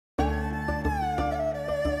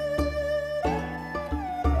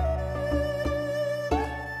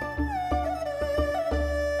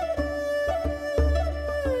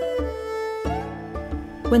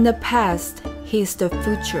When the past hits the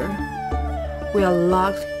future, we are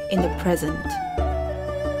locked in the present.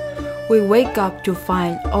 We wake up to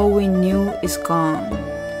find all we knew is gone,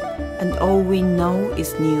 and all we know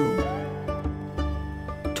is new.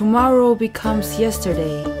 Tomorrow becomes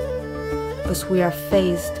yesterday, as we are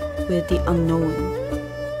faced with the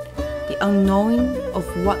unknowing of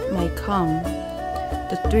what might come,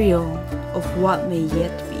 the thrill of what may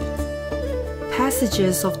yet be.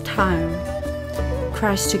 Passages of time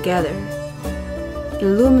crash together,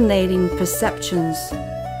 illuminating perceptions,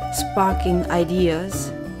 sparking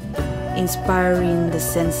ideas, inspiring the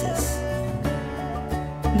senses.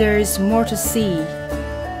 There is more to see,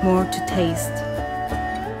 more to taste.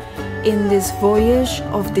 In this voyage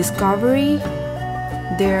of discovery,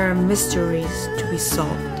 there are mysteries to be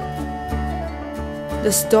solved.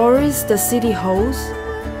 The stories the city holds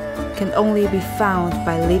can only be found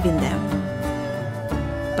by living them,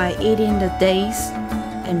 by eating the days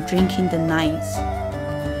and drinking the nights,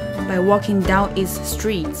 by walking down its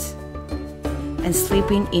streets and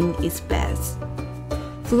sleeping in its beds,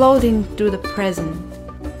 floating through the present,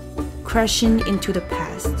 crashing into the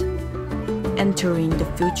past, entering the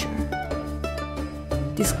future,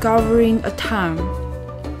 discovering a time,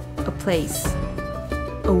 a place,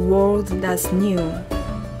 a world that's new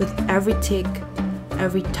with every tick,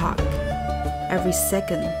 every talk, every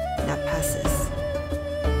second that passes.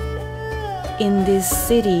 In this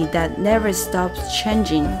city that never stops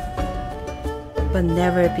changing, but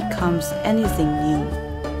never becomes anything new.